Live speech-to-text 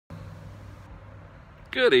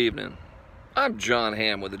Good evening. I'm John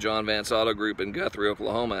Hamm with the John Vance Auto Group in Guthrie,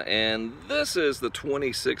 Oklahoma, and this is the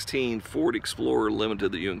 2016 Ford Explorer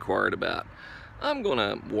Limited that you inquired about. I'm going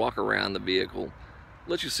to walk around the vehicle,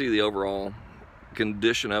 let you see the overall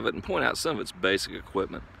condition of it, and point out some of its basic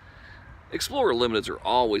equipment. Explorer Limiteds are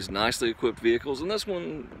always nicely equipped vehicles, and this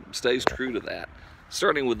one stays true to that.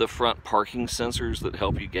 Starting with the front parking sensors that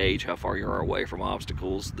help you gauge how far you are away from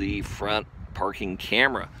obstacles, the front parking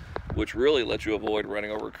camera, which really lets you avoid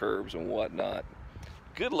running over curbs and whatnot.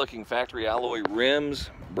 Good looking factory alloy rims,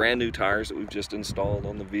 brand new tires that we've just installed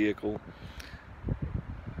on the vehicle.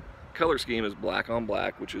 Color scheme is black on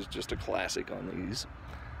black, which is just a classic on these.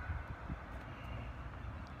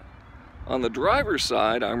 On the driver's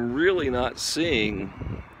side, I'm really not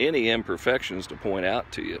seeing any imperfections to point out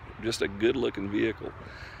to you. Just a good looking vehicle.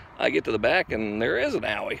 I get to the back and there is an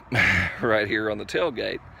alley right here on the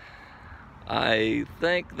tailgate. I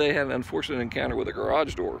think they had an unfortunate encounter with a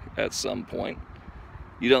garage door at some point.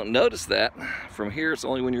 You don't notice that from here. It's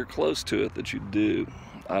only when you're close to it that you do.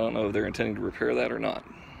 I don't know if they're intending to repair that or not.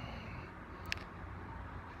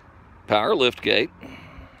 Power lift gate.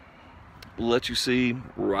 Let you see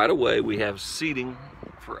right away we have seating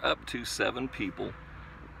for up to 7 people.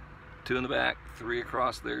 2 in the back, 3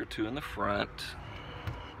 across there, 2 in the front.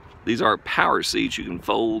 These are power seats you can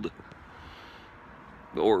fold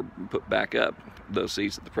or put back up those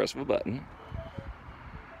seats at the press of a button.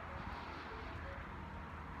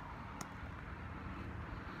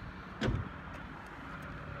 A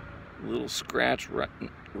little scratch right,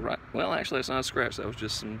 well, actually that's not a scratch, that was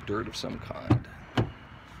just some dirt of some kind.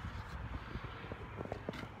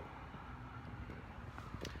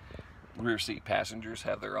 Rear seat passengers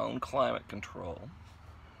have their own climate control.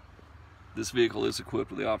 This vehicle is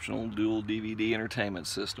equipped with the optional dual DVD entertainment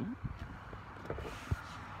system.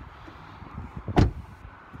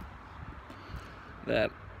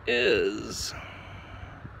 That is,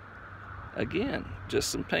 again,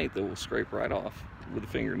 just some paint that will scrape right off with a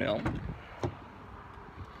fingernail.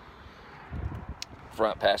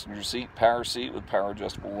 Front passenger seat, power seat with power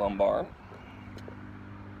adjustable lumbar.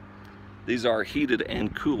 These are heated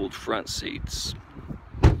and cooled front seats.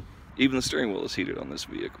 Even the steering wheel is heated on this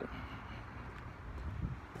vehicle.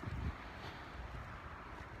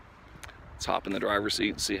 Let's hop in the driver's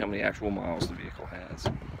seat and see how many actual miles the vehicle has.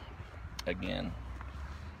 Again,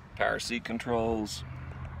 power seat controls,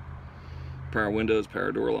 power windows,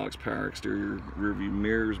 power door locks, power exterior rear view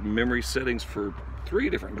mirrors, memory settings for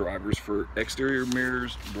 3 different drivers for exterior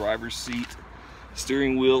mirrors, driver's seat,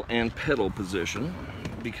 steering wheel, and pedal position,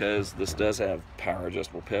 because this does have power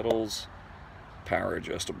adjustable pedals, power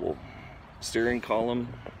adjustable steering column,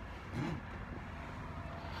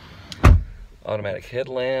 automatic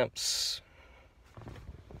headlamps.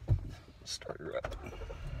 Start her up.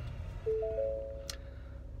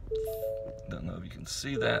 Don't know if you can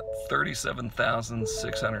see that.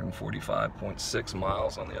 37,645.6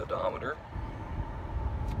 miles on the odometer.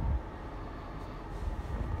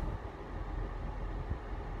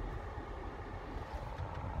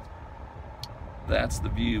 That's the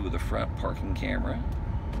view with the front parking camera.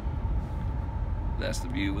 That's the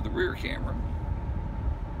view with the rear camera.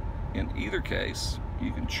 In either case,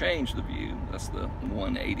 you can change the view. That's the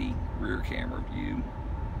 180 rear camera view.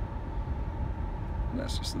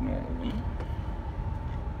 That's just the normal one.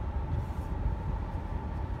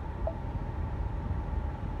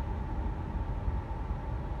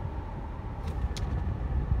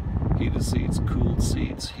 Heated seats, cooled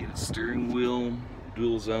seats, heated steering wheel,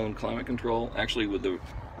 dual zone climate control. Actually, with the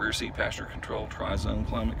rear seat passenger control, tri-zone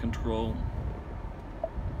climate control.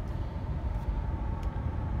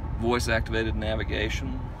 Voice activated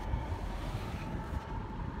navigation.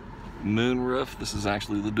 Moonroof. This is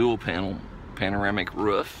actually the dual panel panoramic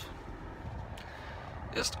roof.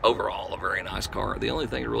 Just overall a very nice car. The only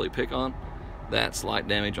thing to really pick on, that slight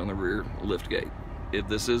damage on the rear lift gate. If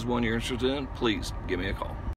this is one you're interested in, please give me a call.